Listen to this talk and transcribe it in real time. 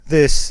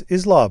This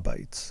is Law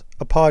Bites,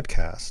 a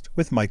podcast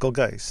with Michael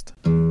Geist.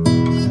 I'm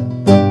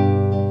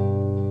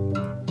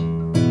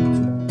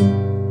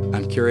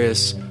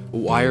curious,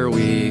 why are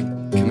we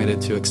committed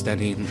to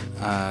extending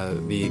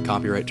the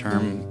copyright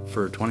term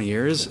for 20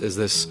 years? Is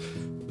this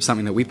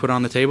something that we put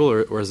on the table,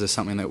 or is this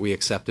something that we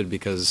accepted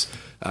because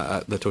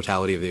the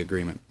totality of the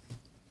agreement?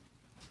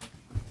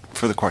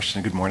 For the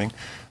question, good morning.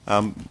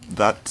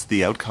 That's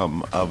the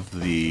outcome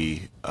of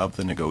the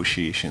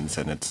negotiations,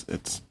 and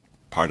it's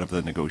part of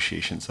the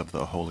negotiations of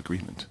the whole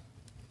agreement.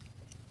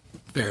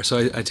 Fair.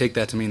 So I take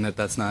that to mean that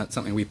that's not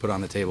something we put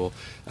on the table,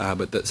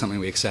 but that's something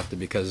we accepted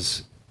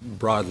because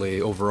broadly,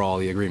 overall,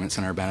 the agreement's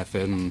in our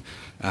benefit, and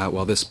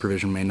while this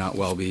provision may not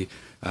well be,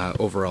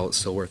 overall, it's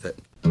still worth it.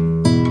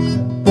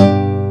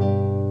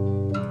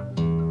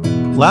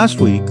 Last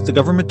week, the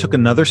government took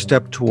another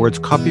step towards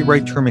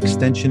copyright term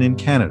extension in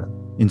Canada,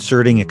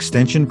 inserting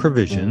extension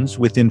provisions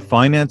within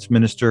Finance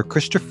Minister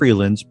Chrystia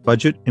Freeland's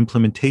Budget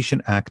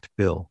Implementation Act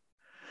bill.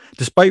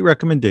 Despite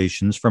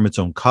recommendations from its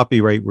own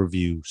copyright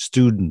review,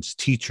 students,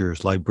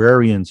 teachers,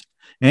 librarians,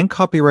 and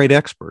copyright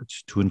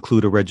experts to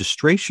include a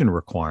registration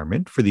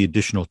requirement for the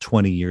additional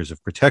 20 years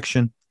of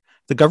protection,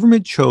 the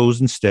government chose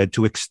instead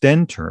to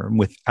extend term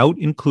without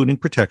including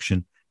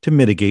protection to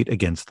mitigate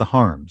against the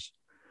harms.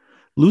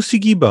 Lucy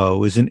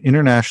Guilbeault is an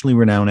internationally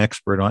renowned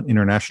expert on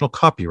international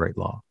copyright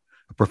law,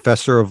 a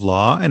professor of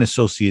law and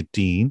associate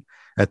dean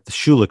at the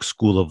Schulich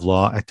School of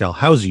Law at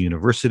Dalhousie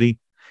University,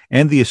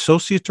 and the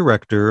associate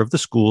director of the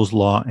school's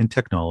Law and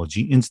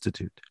Technology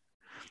Institute.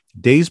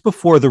 Days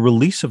before the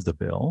release of the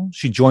bill,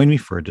 she joined me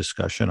for a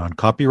discussion on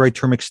copyright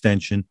term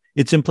extension,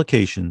 its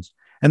implications,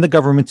 and the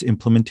government's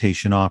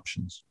implementation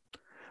options.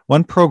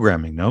 One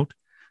programming note,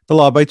 the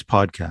Law Bites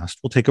podcast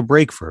will take a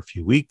break for a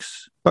few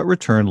weeks, but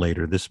return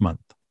later this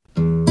month.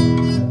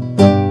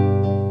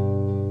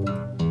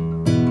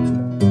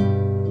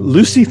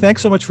 Lucy,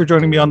 thanks so much for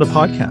joining me on the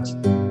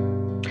podcast.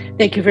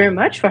 Thank you very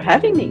much for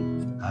having me.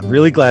 I'm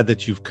really glad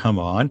that you've come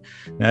on.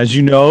 As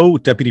you know,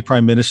 Deputy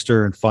Prime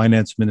Minister and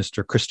Finance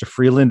Minister Chrystia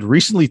Freeland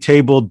recently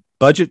tabled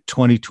Budget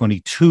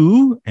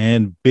 2022,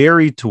 and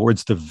buried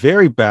towards the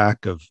very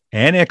back of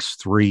Annex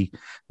 3,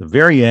 the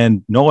very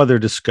end, no other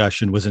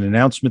discussion, was an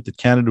announcement that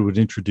Canada would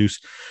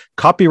introduce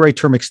copyright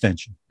term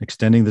extension,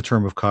 extending the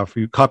term of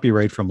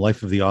copyright from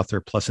life of the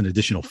author plus an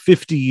additional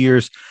 50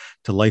 years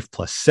to life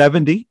plus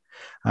 70.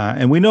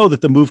 And we know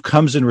that the move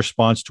comes in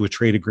response to a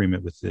trade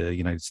agreement with the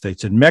United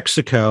States and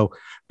Mexico,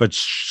 but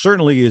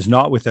certainly is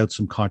not without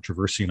some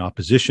controversy and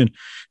opposition. In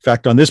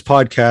fact, on this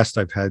podcast,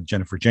 I've had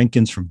Jennifer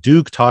Jenkins from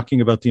Duke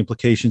talking about the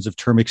implications of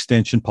term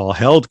extension. Paul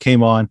Held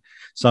came on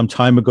some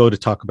time ago to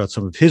talk about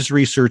some of his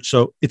research.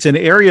 So it's an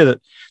area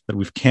that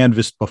we've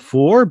canvassed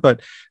before,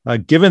 but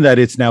given that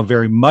it's now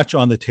very much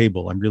on the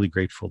table, I'm really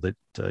grateful that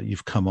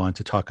you've come on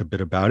to talk a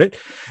bit about it.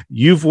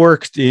 You've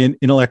worked in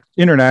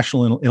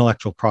international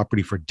intellectual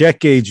property for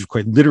decades. You've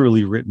quite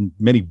literally written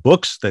many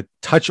books that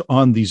touch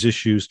on these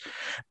issues,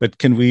 but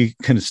can we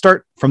kind of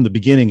start from the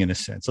beginning in a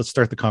sense? Let's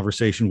start the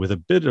conversation with a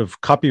bit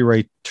of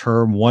copyright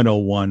term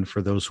 101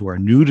 for those who are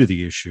new to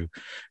the issue.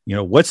 You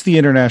know, what's the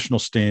international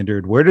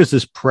standard? Where does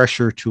this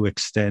pressure to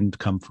extend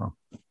come from?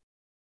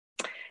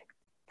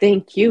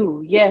 Thank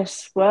you.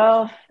 Yes,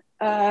 well,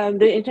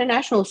 the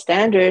international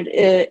standard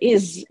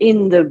is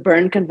in the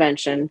Berne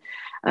Convention.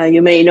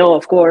 You may know,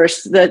 of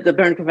course, that the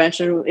Berne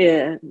Convention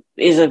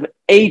is an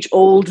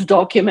age-old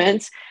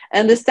document,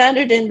 and the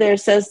standard in there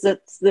says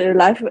that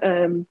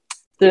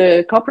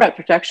the copyright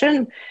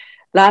protection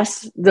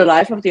lasts the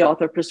life of the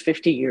author plus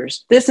 50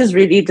 years. This is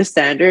really the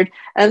standard,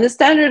 and the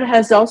standard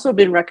has also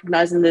been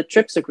recognized in the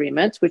TRIPS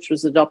agreement, which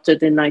was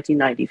adopted in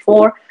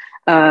 1994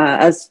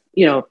 as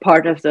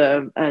part of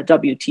the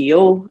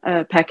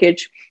WTO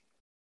package.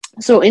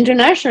 So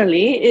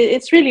internationally,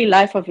 it's really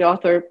life of the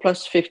author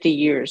plus 50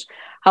 years.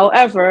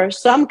 However,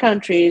 some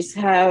countries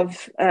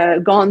have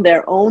gone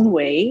their own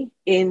way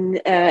in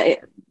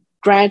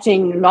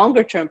granting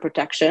longer-term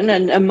protection,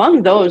 and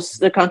among those,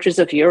 the countries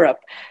of Europe.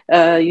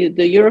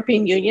 The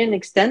European Union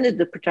extended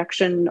the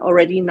protection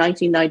already in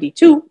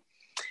 1992,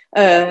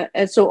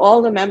 and so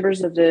all the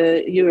members of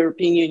the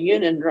European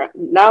Union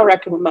now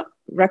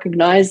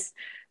recognize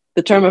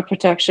the term of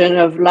protection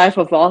of life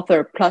of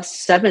author plus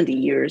 70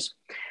 years.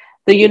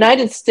 The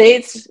United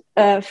States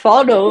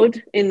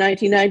followed in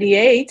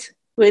 1998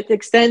 with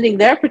extending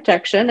their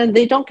protection, and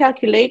they don't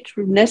calculate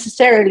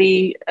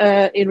necessarily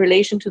in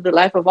relation to the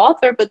life of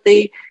author, but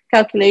they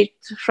calculate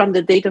from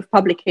the date of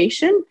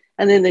publication.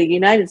 And in the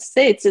United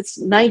States, it's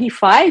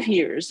 95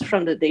 years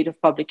from the date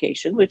of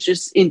publication, which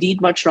is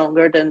indeed much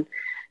longer than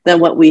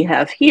what we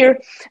have here.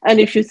 And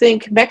if you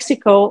think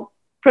Mexico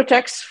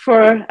protects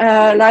for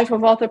life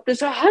of author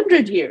plus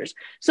 100 years.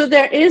 So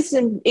there is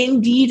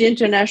indeed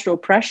international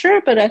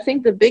pressure, but I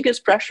think the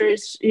biggest pressure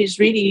is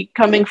really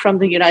coming from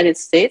the United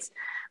States,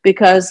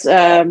 because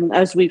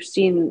as we've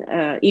seen,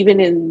 even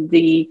in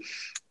the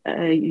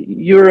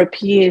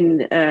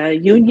European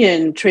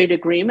Union trade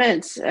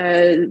agreements,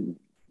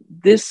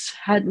 this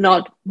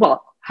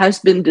has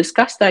been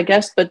discussed, I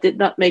guess, but did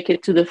not make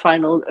it to the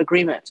final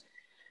agreement.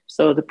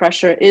 So the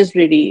pressure is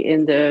really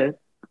in the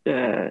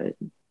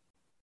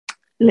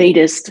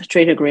latest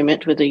trade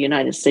agreement with the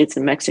United States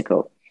and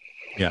Mexico.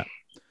 Yeah,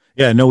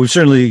 no, we've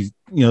certainly,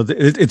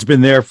 it's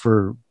been there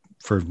for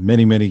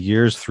many, many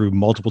years through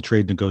multiple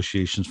trade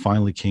negotiations,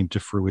 finally came to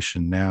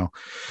fruition now.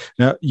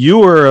 Now, you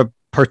were a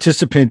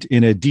participant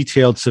in a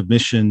detailed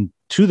submission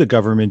to the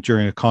government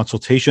during a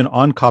consultation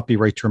on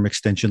copyright term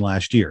extension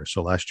last year.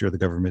 So last year, the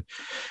government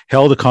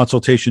held a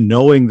consultation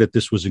knowing that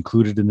this was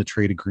included in the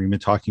trade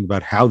agreement, talking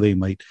about how they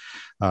might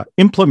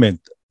implement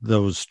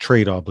those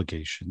trade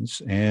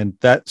obligations. And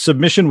that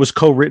submission was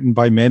co-written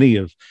by many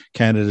of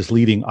Canada's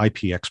leading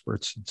IP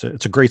experts.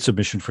 It's a great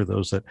submission for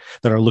those that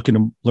are looking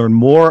to learn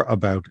more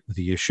about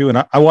the issue.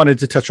 And I wanted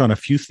to touch on a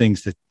few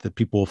things that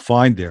people will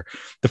find there.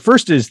 The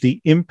first is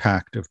the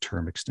impact of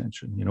term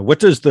extension. What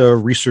does the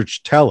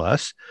research tell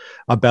us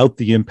about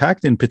the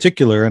impact in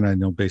particular? And I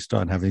know based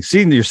on having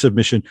seen your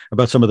submission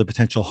about some of the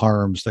potential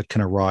harms that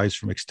can arise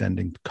from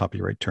extending the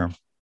copyright term.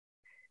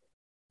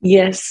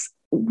 Yes.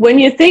 When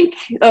you think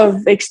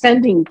of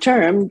extending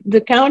term, the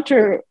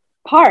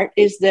counterpart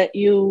is that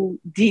you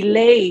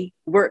delay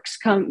works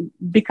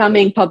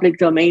becoming public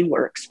domain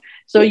works.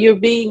 So you're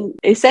being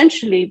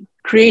essentially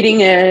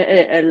creating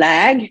a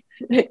lag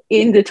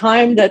in the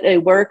time that a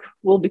work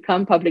will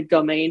become public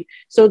domain.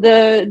 So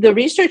the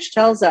research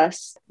tells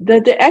us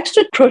that the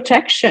extra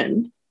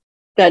protection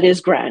that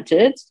is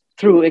granted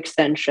through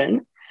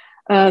extension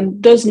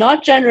does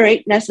not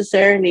generate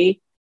necessarily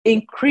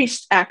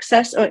increased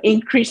access or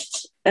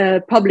increased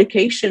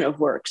publication of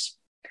works.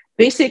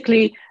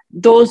 Basically,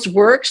 those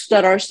works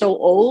that are so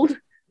old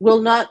will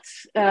not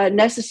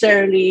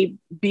necessarily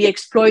be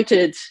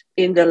exploited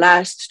in the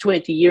last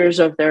 20 years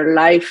of their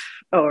life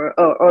or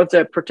of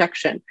their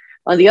protection.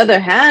 On the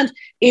other hand,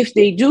 if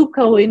they do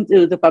go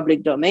into the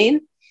public domain,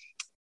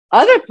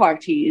 other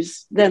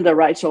parties than the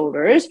rights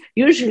holders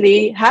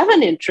usually have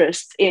an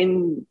interest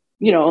in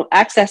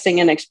accessing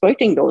and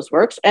exploiting those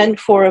works, and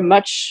for a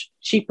much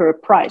cheaper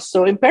price.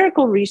 So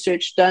empirical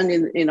research done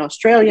in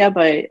Australia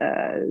by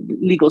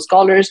legal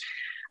scholars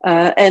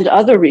and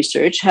other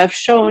research have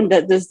shown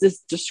that there's this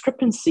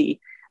discrepancy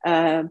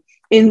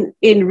in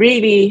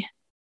really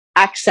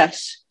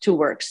access to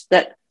works,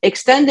 that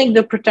extending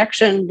the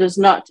protection does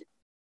not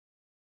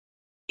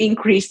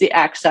increase the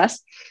access.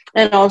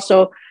 And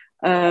also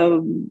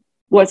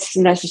what's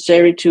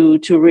necessary to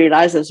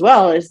realize as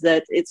well is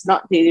that it's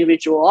not the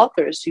individual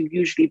authors who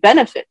usually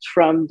benefit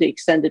from the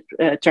extended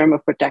term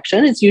of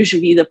protection. It's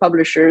usually the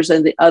publishers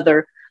and the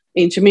other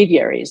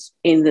intermediaries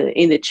in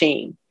the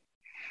chain.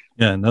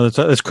 Yeah, no,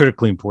 that's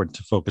critically important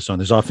to focus on.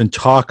 There's often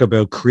talk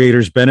about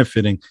creators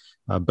benefiting,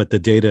 but the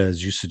data,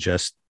 as you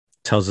suggest,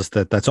 tells us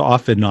that that's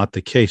often not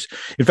the case.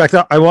 In fact,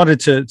 I wanted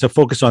to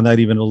focus on that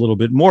even a little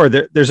bit more.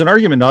 There's an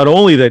argument not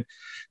only that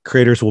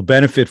creators will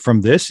benefit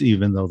from this,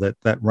 even though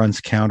that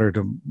runs counter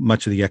to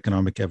much of the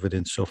economic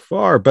evidence so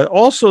far, but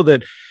also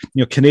that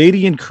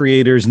Canadian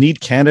creators need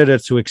Canada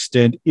to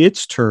extend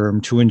its term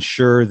to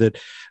ensure that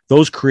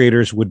those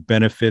creators would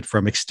benefit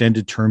from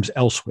extended terms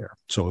elsewhere.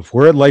 So if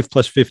we're at Life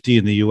Plus 50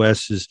 in the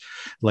US is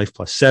Life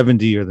Plus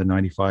 70 or the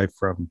 95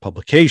 from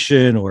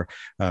publication, or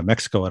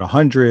Mexico at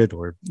 100,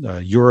 or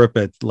Europe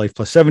at Life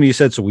Plus 70, you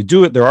said. So we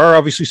do it. There are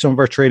obviously some of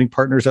our trading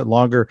partners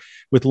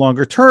with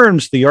longer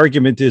terms. The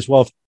argument is,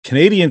 well, if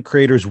Canadian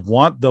creators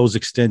want those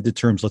extended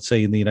terms, let's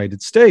say in the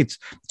United States,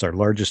 it's our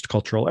largest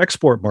cultural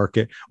export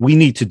market, we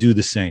need to do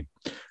the same.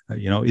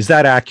 Is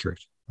that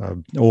accurate?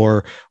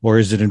 Or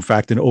is it in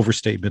fact an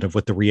overstatement of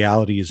what the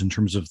reality is in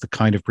terms of the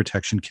kind of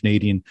protection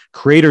Canadian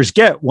creators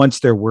get once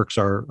their works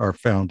are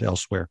found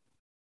elsewhere?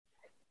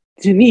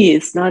 To me,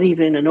 it's not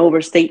even an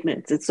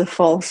overstatement. It's a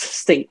false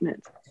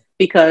statement,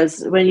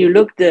 because when you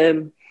look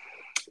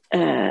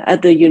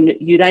at the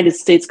United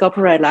States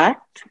Copyright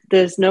Act,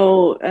 there's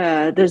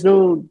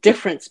no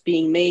difference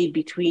being made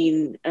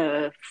between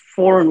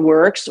foreign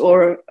works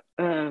or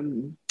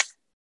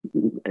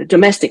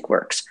domestic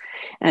works.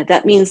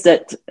 That means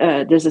that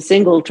there's a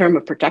single term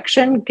of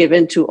protection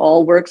given to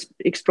all works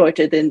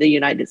exploited in the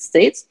United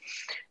States.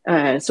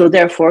 So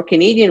therefore,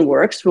 Canadian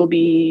works will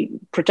be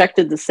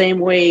protected the same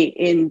way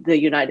in the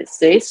United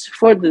States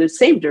for the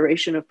same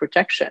duration of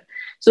protection.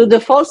 So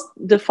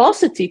the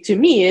falsity to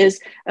me is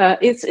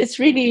it's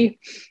really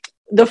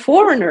the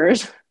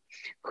foreigners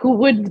who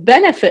would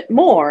benefit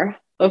more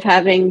of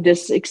having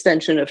this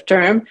extension of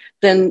term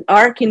than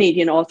our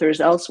Canadian authors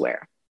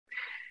elsewhere.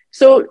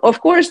 So, of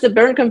course, the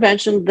Berne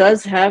Convention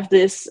does have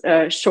this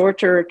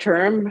shorter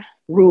term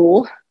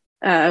rule,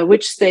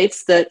 which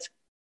states that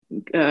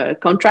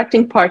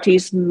contracting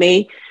parties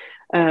may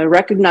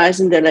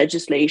recognize in the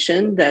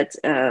legislation that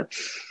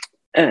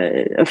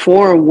a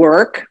foreign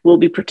work will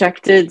be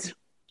protected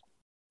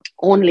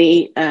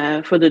only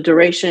for the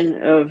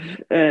duration of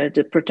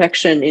the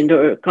protection in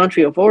the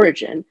country of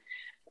origin.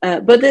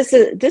 But this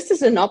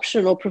is an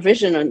optional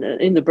provision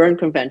in the Berne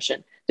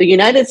Convention. The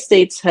United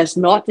States has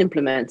not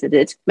implemented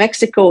it.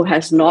 Mexico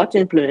has not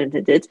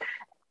implemented it,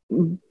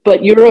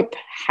 but Europe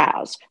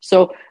has.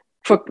 So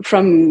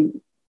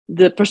from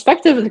the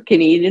perspective of the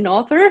Canadian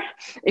author,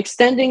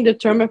 extending the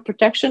term of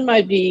protection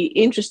might be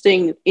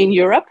interesting in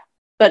Europe,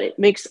 but it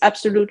makes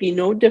absolutely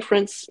no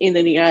difference in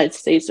the United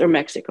States or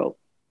Mexico.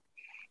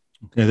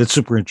 Yeah, that's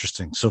super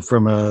interesting. So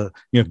from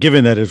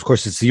given that, of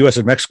course, it's the U.S.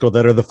 and Mexico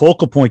that are the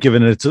focal point,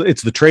 given that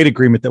it's the trade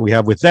agreement that we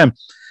have with them,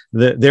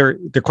 there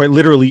quite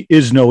literally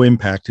is no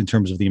impact in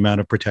terms of the amount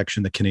of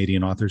protection that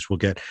Canadian authors will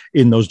get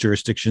in those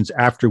jurisdictions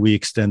after we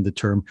extend the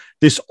term.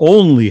 This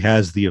only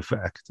has the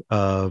effect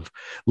of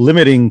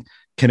limiting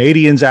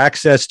Canadians'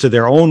 access to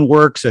their own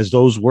works as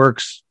those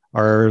works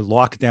are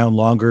locked down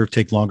longer,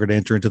 take longer to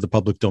enter into the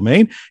public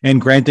domain,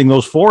 and granting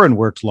those foreign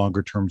works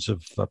longer terms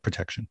of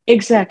protection.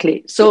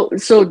 Exactly. So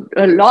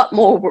a lot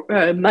more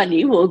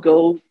money will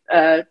go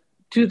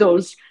to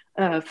those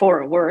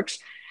foreign works.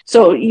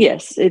 So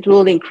yes, it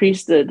will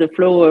increase the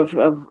flow of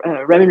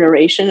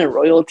remuneration and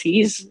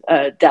royalties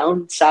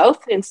down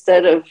south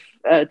instead of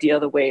the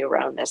other way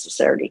around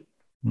necessarily.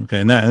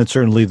 Okay, and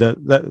certainly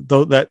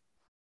that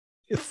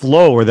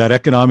flow or that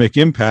economic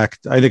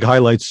impact, I think,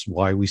 highlights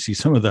why we see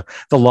some of the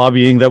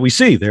lobbying that we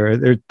see.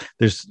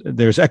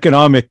 There's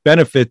economic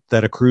benefit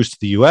that accrues to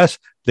the U.S.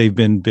 They've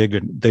been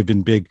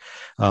big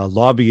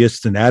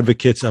lobbyists and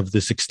advocates of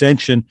this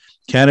extension.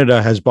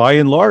 Canada has, by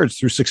and large,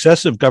 through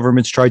successive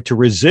governments, tried to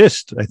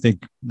resist. I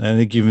think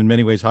you've in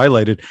many ways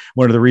highlighted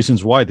one of the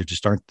reasons why there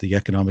just aren't the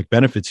economic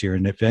benefits here,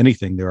 and if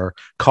anything, there are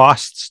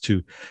costs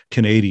to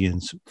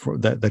Canadians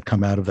that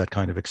come out of that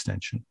kind of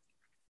extension.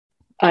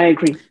 I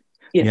agree.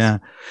 Yes. Yeah.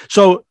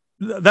 So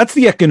that's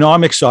the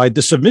economic side.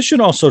 The submission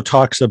also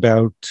talks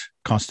about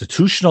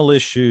constitutional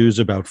issues,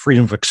 about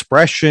freedom of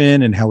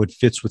expression and how it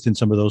fits within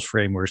some of those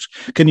frameworks.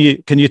 Can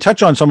you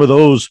touch on some of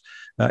those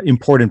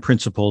important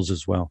principles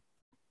as well?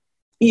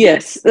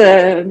 Yes.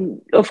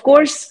 Of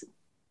course,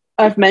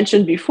 I've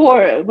mentioned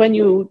before, when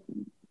you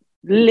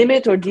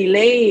limit or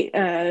delay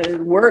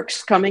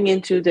works coming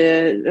into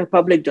the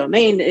public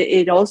domain,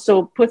 it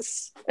also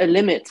puts a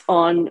limit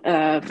on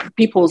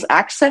people's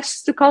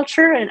access to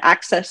culture and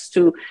access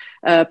to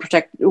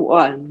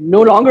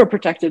no longer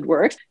protected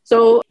works.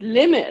 So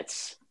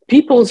limits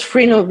people's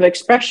freedom of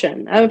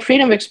expression.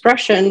 Freedom of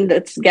expression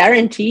that's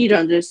guaranteed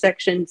under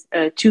Section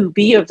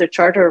 2B of the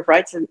Charter of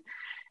Rights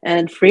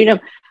and Freedom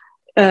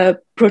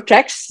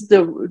protects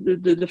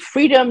the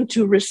freedom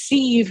to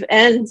receive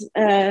and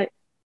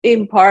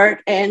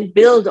impart and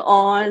build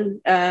on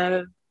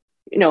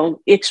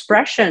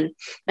expression.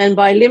 And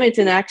by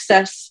limiting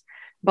access,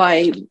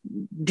 by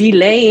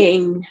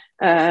delaying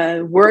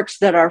works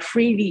that are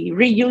freely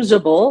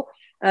reusable,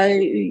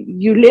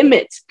 you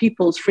limit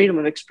people's freedom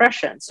of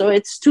expression. So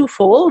it's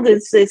twofold.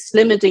 It's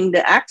limiting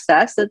the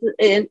access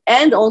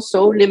and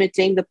also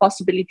limiting the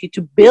possibility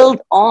to build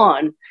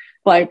on.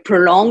 By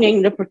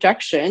prolonging the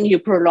protection, you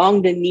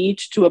prolong the need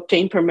to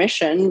obtain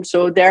permission.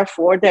 So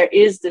therefore, there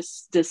is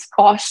this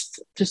cost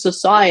to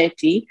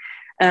society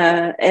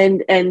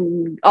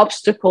and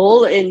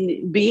obstacle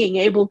in being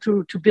able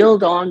to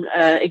build on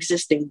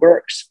existing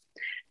works.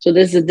 So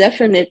there's a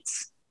definite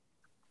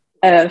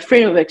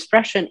freedom of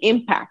expression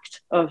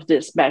impact of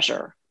this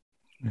measure.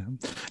 Yeah.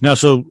 Now,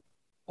 so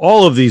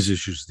all of these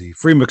issues, the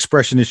freedom of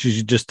expression issues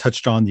you just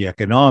touched on, the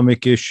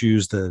economic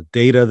issues, the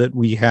data that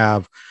we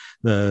have,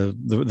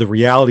 the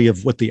reality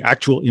of what the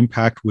actual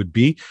impact would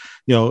be,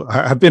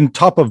 have been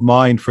top of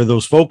mind for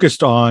those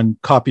focused on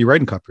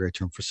copyright and copyright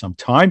term for some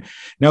time.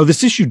 Now,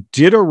 this issue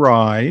did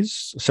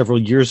arise several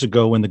years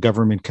ago when the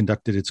government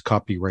conducted its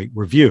copyright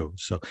review.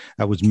 So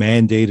that was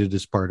mandated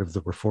as part of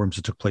the reforms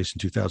that took place in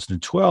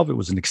 2012. It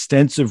was an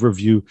extensive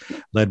review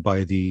led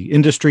by the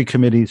Industry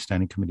Committee,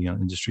 Standing Committee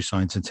on Industry,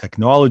 Science, and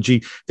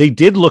Technology. They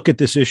did look at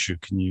this issue.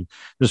 Can you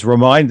just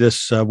remind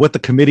us what the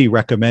committee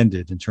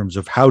recommended in terms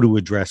of how to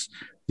address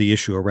the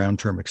issue around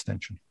term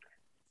extension?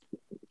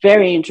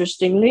 Very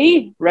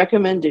interestingly,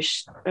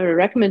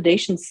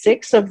 recommendation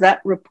 6 of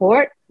that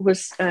report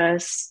was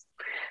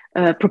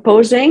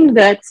proposing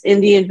that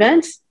in the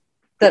event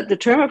that the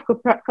term of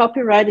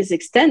copyright is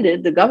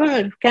extended, the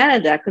Government of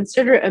Canada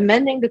consider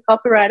amending the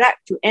Copyright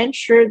Act to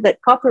ensure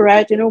that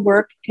copyright in a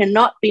work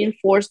cannot be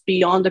enforced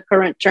beyond the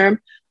current term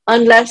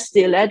unless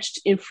the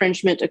alleged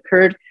infringement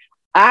occurred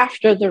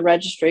after the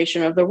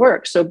registration of the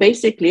work. So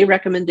basically,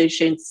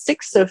 recommendation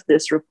 6 of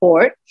this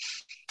report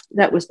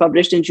that was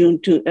published in June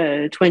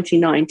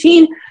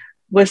 2019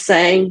 was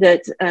saying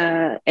that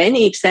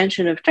any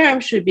extension of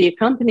term should be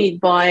accompanied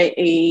by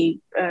a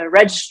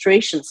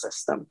registration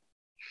system.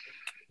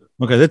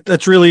 Okay,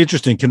 that's really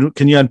interesting.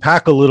 Can you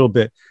unpack a little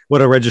bit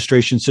what a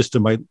registration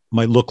system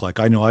might look like?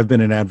 I know I've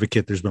been an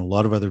advocate. There's been a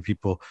lot of other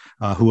people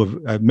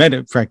who have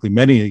met, frankly,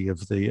 many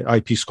of the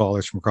IP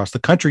scholars from across the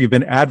country have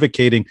been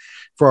advocating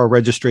for our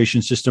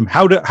registration system.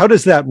 How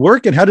does that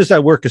work? And how does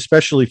that work,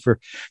 especially for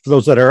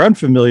those that are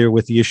unfamiliar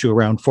with the issue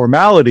around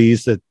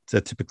formalities that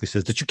typically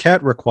says that you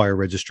can't require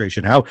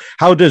registration?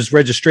 How does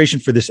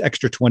registration for this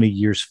extra 20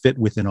 years fit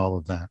within all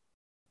of that?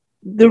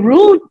 The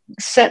rule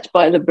set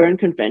by the Berne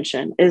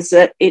Convention is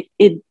that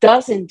it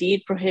does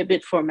indeed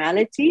prohibit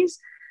formalities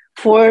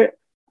for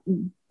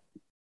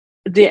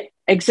the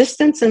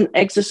existence and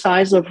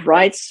exercise of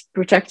rights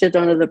protected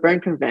under the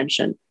Berne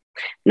Convention.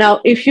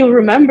 Now, if you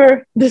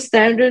remember the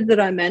standard that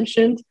I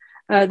mentioned,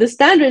 the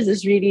standard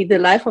is really the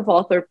life of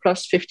author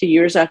plus 50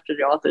 years after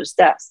the author's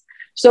death.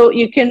 So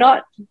you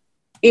cannot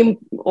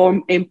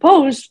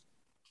impose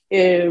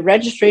a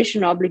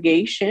registration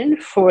obligation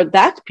for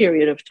that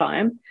period of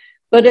time,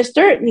 but there's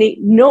certainly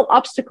no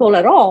obstacle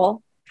at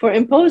all for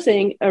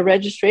imposing a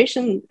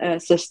registration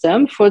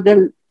system for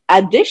the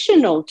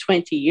additional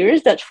 20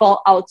 years that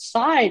fall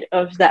outside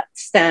of that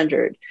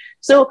standard.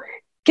 So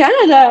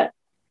Canada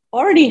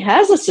already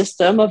has a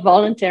system of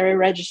voluntary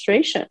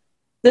registration.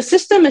 The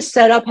system is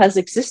set up, has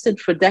existed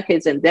for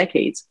decades and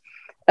decades.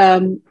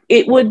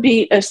 It would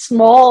be a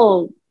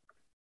small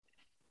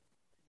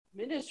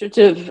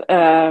administrative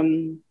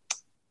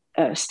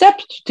step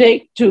to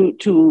take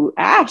to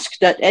ask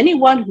that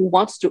anyone who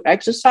wants to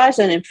exercise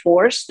and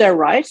enforce their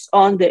rights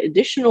on the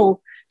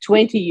additional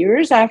 20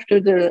 years after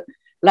the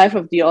life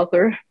of the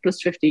author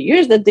plus 50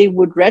 years, that they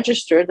would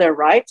register their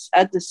rights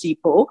at the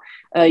CIPO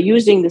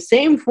using the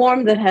same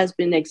form that has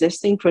been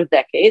existing for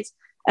decades.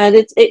 And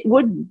it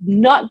would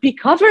not be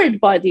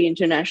covered by the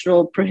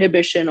international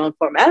prohibition on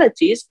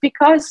formalities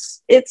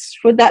because it's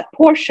for that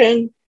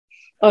portion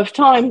of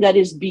time that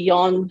is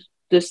beyond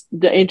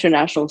the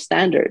international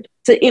standard.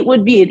 So it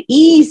would be an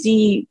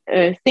easy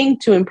thing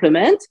to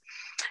implement.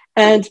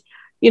 And,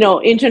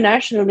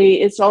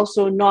 internationally, it's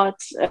also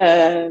not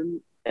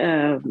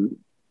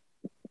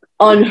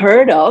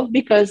unheard of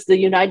because the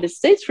United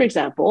States, for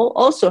example,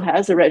 also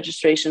has a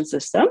registration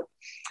system.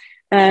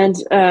 And,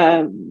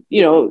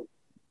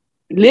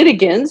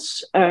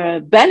 litigants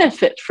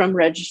benefit from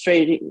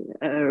registering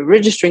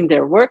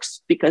their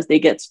works because they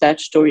get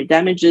statutory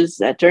damages,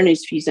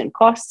 attorney's fees and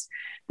costs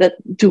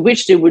to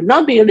which they would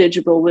not be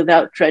eligible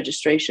without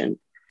registration.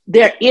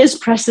 There is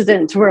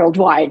precedent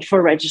worldwide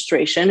for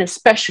registration,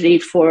 especially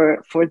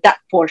for that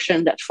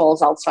portion that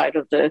falls outside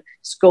of the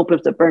scope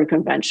of the Berne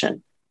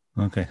Convention.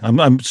 Okay.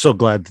 I'm so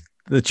glad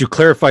that you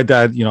clarified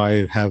that.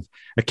 I have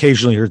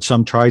occasionally heard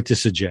some try to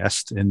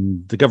suggest,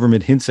 and the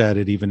government hints at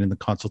it even in the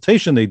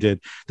consultation they did,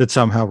 that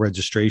somehow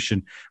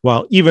registration,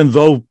 while even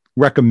though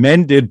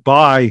recommended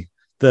by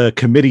the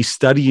committee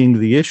studying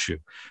the issue,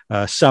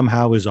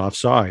 somehow is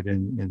offside.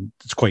 And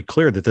it's quite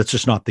clear that that's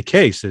just not the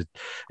case. It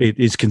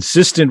is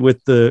consistent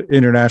with the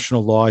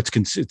international law.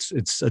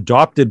 It's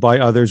adopted by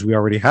others. We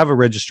already have a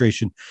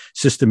registration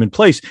system in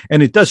place.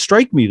 And it does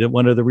strike me that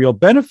one of the real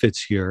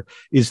benefits here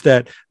is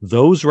that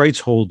those rights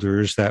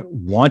holders that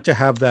want to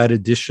have that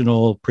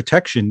additional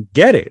protection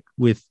get it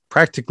with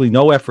practically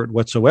no effort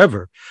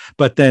whatsoever.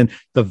 But then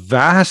the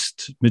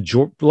vast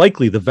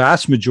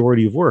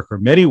majority of work, or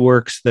many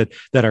works that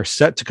are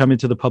set to come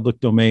into the public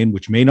domain,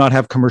 which may not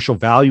have commercial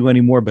value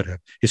anymore, but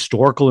have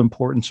historical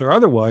importance or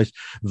otherwise,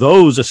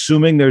 those,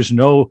 assuming there's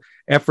no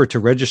effort to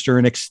register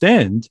and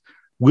extend,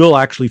 will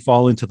actually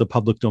fall into the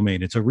public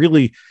domain. It's a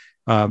really,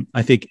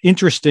 I think,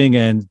 interesting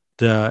and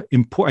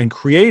important and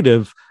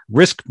creative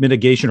risk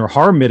mitigation or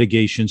harm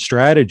mitigation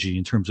strategy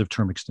in terms of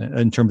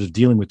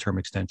dealing with term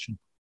extension.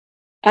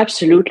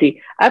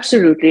 Absolutely.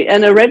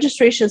 And a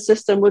registration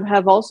system would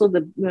have also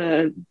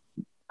the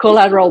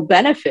collateral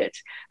benefit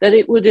that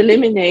it would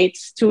eliminate,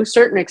 to a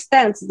certain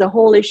extent, the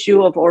whole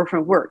issue of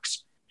orphan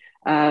works.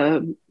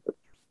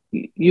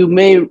 You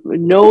may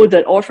know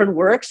that orphan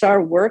works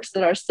are works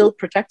that are still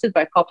protected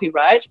by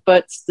copyright,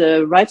 but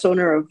the rights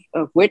owner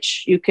of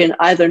which you can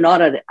either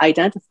not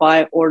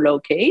identify or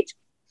locate.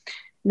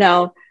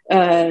 Now,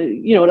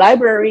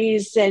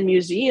 libraries and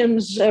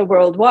museums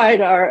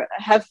worldwide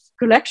have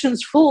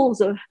collections full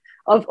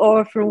of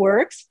orphan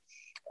works.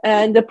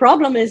 And the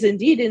problem is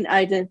indeed in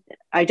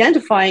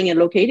identifying and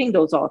locating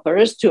those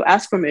authors to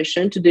ask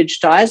permission to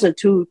digitize or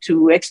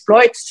to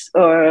exploit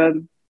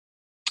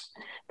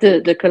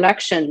the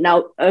collection.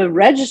 Now, a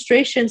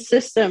registration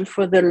system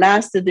for the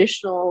last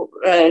additional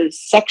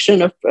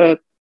section of,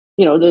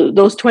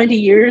 those 20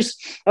 years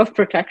of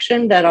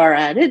protection that are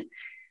added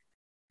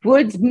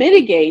would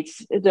mitigate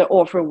the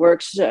orphan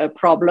works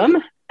problem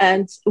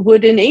and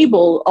would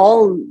enable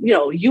all,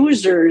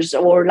 users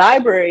or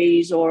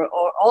libraries or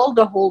all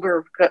the holder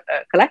of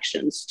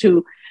collections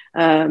to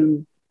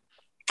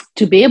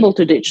be able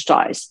to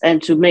digitize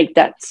and to make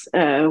that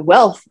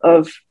wealth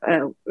of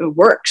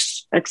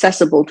works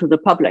accessible to the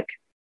public.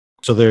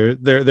 So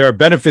there are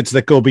benefits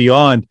that go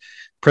beyond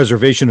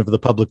preservation of the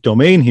public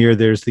domain here.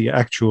 There's the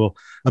actual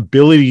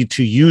ability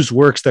to use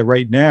works that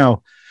right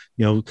now,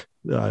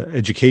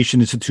 education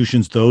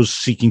institutions, those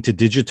seeking to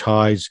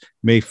digitize,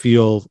 may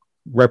feel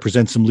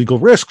represent some legal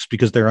risks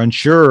because they're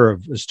unsure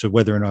as to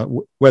whether or not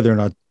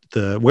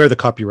where the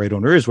copyright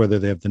owner is, whether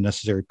they have the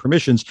necessary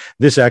permissions.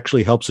 This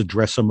actually helps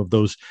address some of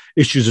those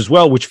issues as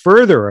well, which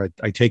further,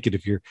 I take it,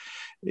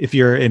 if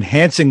you're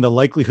enhancing the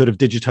likelihood of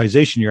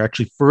digitization, you're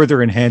actually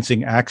further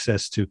enhancing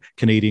access to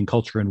Canadian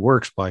culture and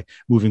works by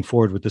moving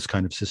forward with this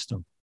kind of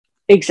system.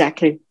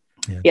 Exactly.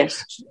 Yeah.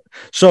 Yes.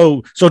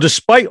 So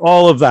despite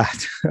all of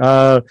that,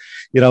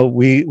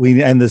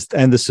 we end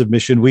the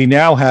submission. We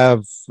now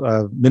have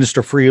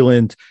Minister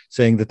Freeland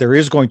saying that there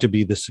is going to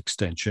be this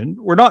extension.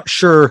 We're not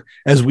sure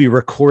as we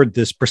record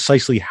this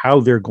precisely how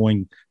they're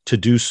going to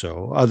do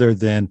so, other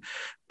than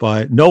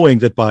by knowing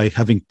that by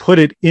having put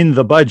it in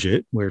the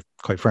budget, where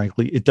quite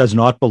frankly it does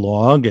not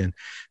belong, and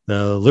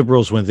the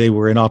Liberals, when they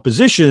were in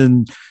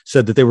opposition,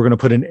 said that they were going to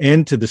put an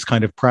end to this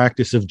kind of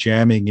practice of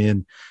jamming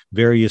in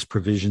various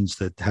provisions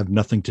that have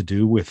nothing to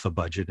do with the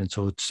budget. And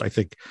so I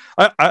think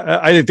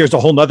there's a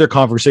whole nother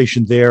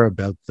conversation there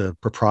about the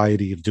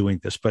propriety of doing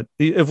this. But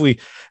if we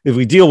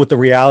deal with the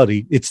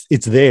reality, it's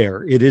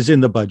there. It is in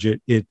the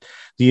budget.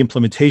 The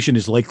implementation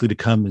is likely to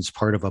come as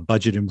part of a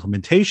budget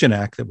implementation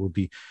act that will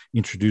be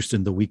introduced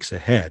in the weeks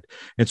ahead.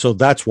 And so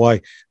that's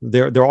why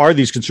there are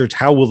these concerns.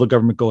 How will the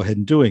government go ahead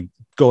and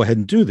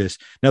do this?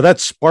 Now that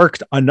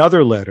sparked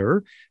another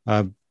letter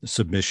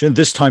submission,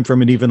 this time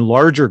from an even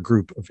larger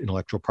group of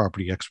intellectual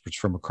property experts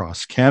from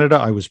across Canada.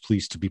 I was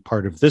pleased to be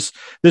part of this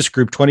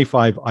group,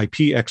 25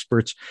 IP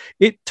experts.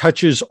 It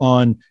touches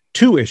on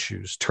two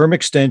issues, term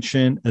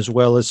extension, as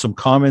well as some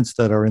comments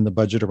that are in the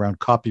budget around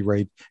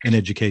copyright and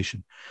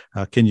education.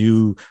 Can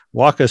you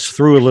walk us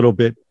through a little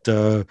bit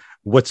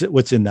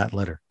what's in that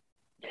letter?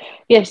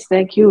 Yes,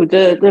 thank you.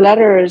 The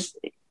letter is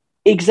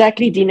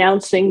exactly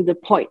denouncing the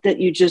point that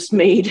you just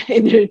made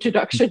in the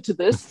introduction to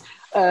this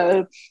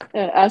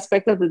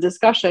aspect of the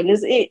discussion.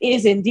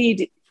 Is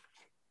indeed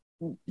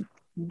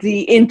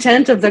the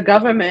intent of the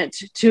government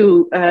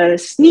to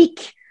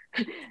sneak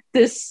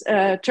this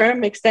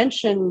term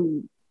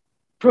extension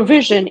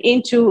provision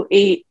into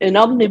an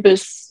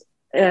omnibus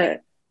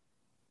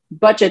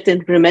budget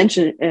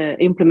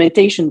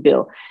implementation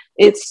bill.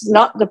 It's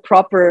not the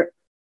proper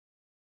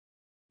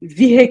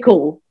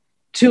vehicle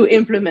to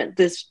implement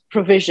this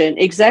provision,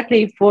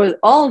 exactly for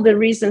all the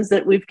reasons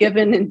that we've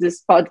given in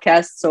this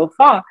podcast so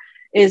far,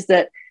 is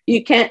that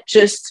you can't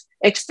just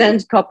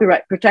extend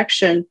copyright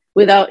protection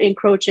without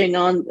encroaching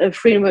on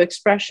freedom of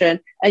expression.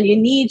 And you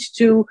need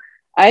to,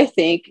 I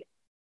think,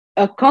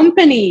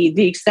 accompany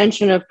the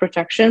extension of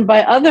protection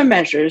by other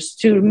measures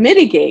to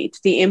mitigate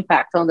the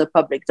impact on the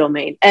public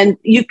domain. And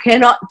you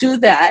cannot do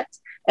that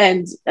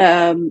and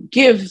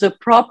give the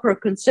proper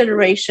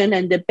consideration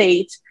and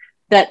debate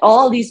that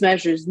all these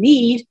measures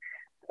need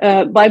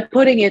by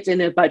putting it in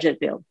a budget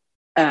bill.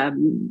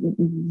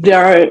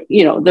 There are,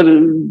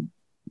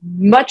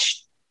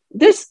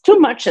 there's too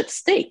much at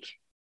stake,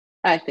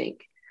 I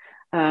think.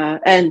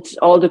 And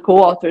all the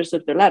co-authors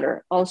of the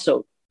letter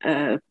also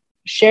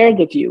share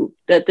the view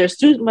that there's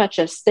too much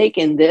at stake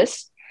in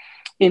this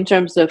in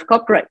terms of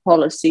copyright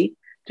policy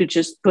to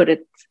just put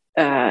it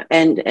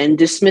and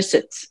dismiss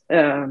it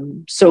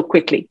so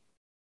quickly.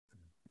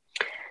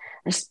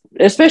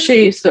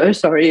 Especially,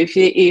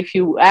 if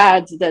you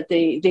add that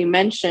they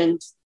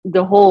mentioned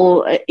the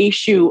whole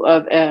issue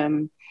of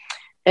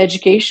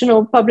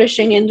educational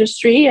publishing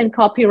industry and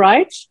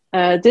copyright.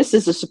 This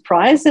is a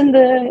surprise in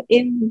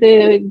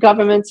the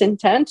government's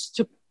intent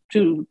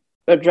to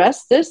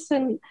address this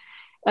in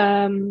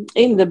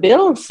the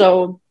bill.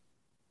 So,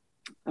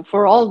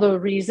 for all the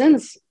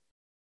reasons,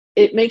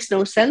 it makes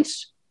no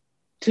sense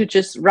to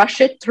just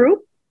rush it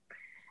through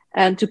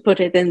and to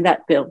put it in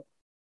that bill.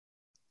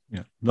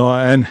 Yeah, no,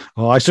 and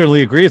I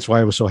certainly agree. It's why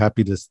I was so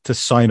happy to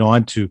sign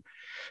on to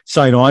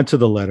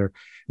the letter.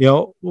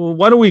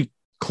 Why don't we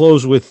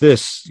close with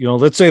this?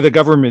 Let's say the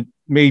government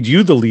made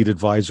you the lead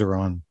advisor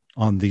on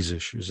these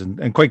issues,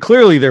 and quite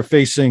clearly they're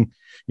facing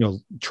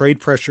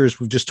trade pressures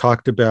we've just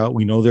talked about.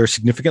 We know there are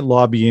significant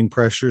lobbying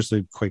pressures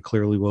that quite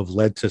clearly will have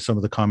led to some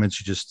of the comments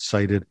you just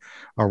cited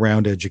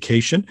around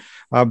education.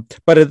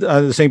 But at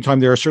the same time,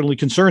 there are certainly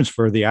concerns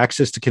for the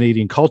access to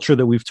Canadian culture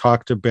that we've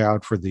talked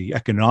about, for the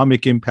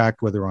economic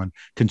impact, whether on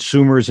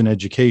consumers and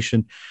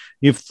education.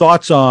 You have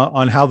thoughts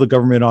on how the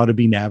government ought to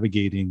be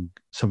navigating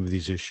some of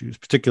these issues,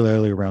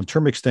 particularly around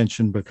term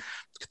extension, but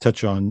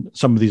touch on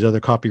some of these other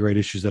copyright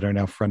issues that are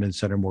now front and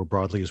center more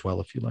broadly as well,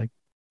 if you like.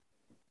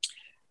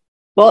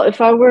 Well,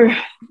 if I were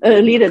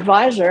a lead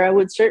advisor, I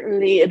would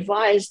certainly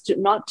advise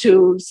not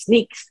to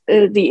sneak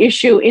the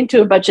issue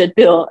into a budget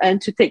bill and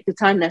to take the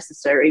time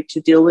necessary to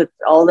deal with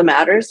all the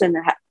matters and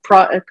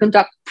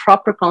conduct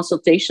proper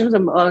consultations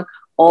among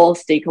all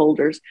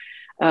stakeholders.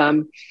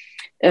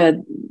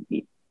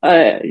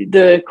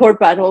 The court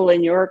battle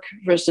in York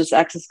versus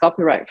Access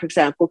Copyright, for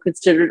example,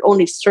 considered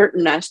only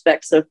certain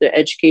aspects of the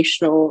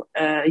educational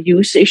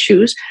use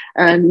issues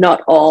and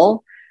not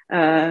all.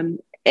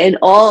 And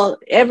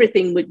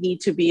everything would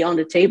need to be on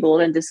the table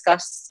and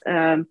discussed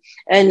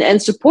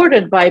and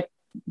supported by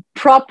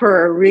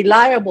proper,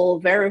 reliable,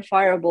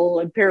 verifiable,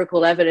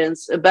 empirical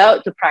evidence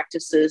about the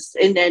practices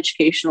in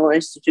educational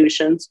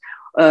institutions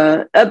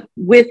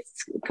with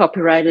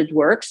copyrighted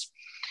works.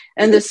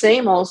 And the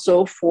same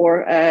also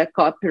for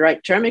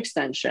copyright term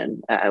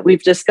extension.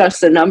 We've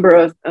discussed a number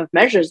of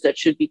measures that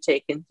should be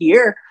taken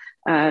here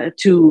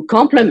to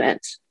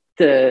complement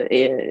the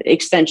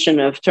extension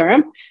of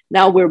term.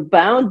 Now we're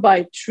bound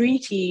by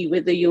treaty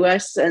with the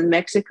US and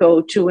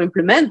Mexico to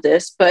implement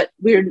this, but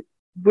we're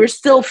we're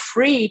still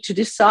free to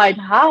decide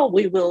how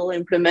we will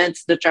implement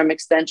the term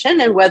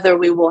extension and whether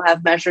we will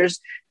have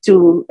measures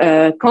to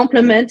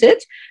complement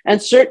it.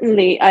 And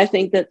certainly, I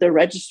think that the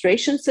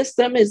registration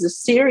system is a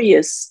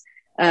serious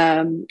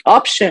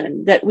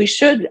option that we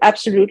should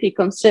absolutely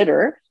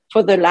consider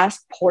for the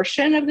last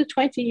portion of the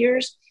 20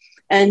 years.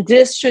 And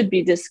this should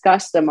be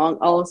discussed among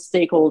all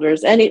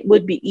stakeholders. And it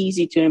would be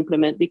easy to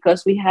implement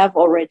because we have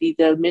already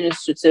the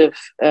administrative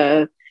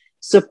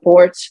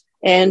support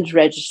and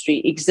registry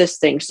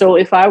existing. So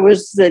if I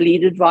was the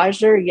lead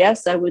advisor,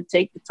 yes, I would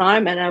take the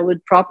time and I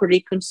would properly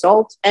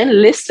consult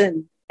and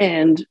listen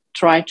and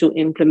try to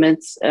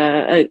implement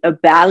a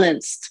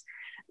balanced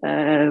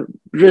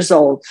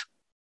result.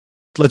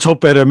 Let's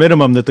hope at a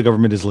minimum that the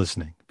government is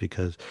listening,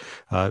 because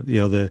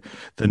the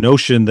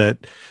notion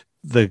that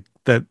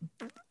that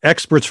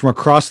experts from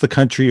across the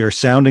country are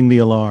sounding the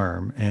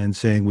alarm and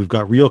saying we've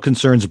got real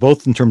concerns,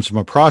 both in terms of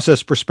a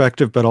process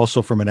perspective, but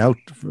also from in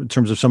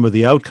terms of some of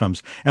the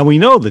outcomes. And we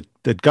know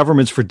that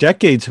governments for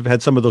decades have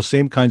had some of those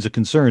same kinds of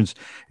concerns.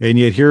 And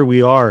yet here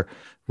we are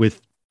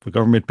with the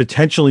government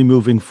potentially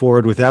moving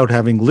forward without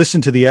having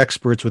listened to the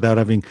experts, without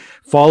having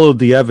followed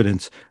the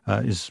evidence,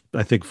 is,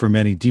 I think, for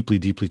many deeply,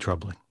 deeply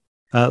troubling.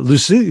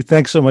 Lucie,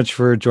 thanks so much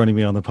for joining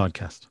me on the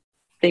podcast.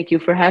 Thank you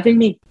for having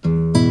me.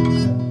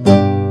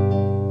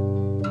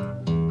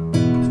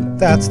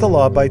 That's the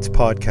Law Bytes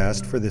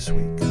podcast for this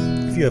week.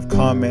 If you have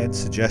comments,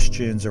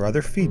 suggestions, or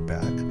other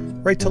feedback,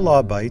 write to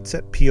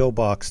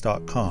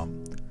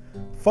lawbytes@pobox.com.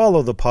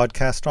 Follow the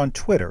podcast on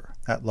Twitter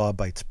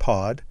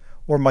 @LawBytesPod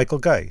or Michael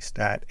Geist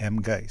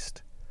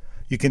 @mgeist.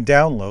 You can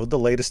download the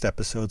latest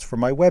episodes from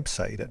my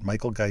website at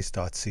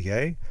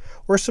michaelgeist.ca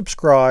or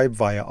subscribe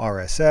via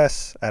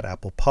RSS at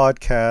Apple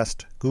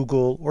Podcast,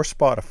 Google, or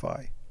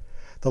Spotify.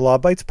 The Law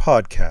Bytes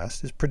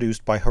podcast is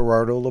produced by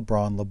Gerardo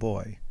Lebron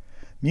Laboy.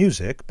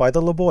 Music by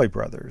the Laboy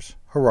brothers,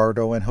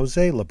 Gerardo and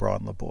Jose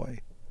Lebron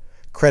Laboy.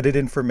 Credit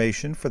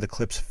information for the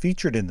clips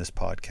featured in this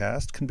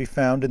podcast can be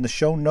found in the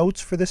show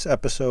notes for this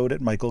episode at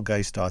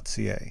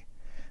michaelgeist.ca.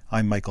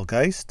 I'm Michael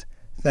Geist.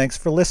 Thanks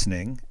for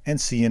listening,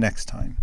 and see you next time.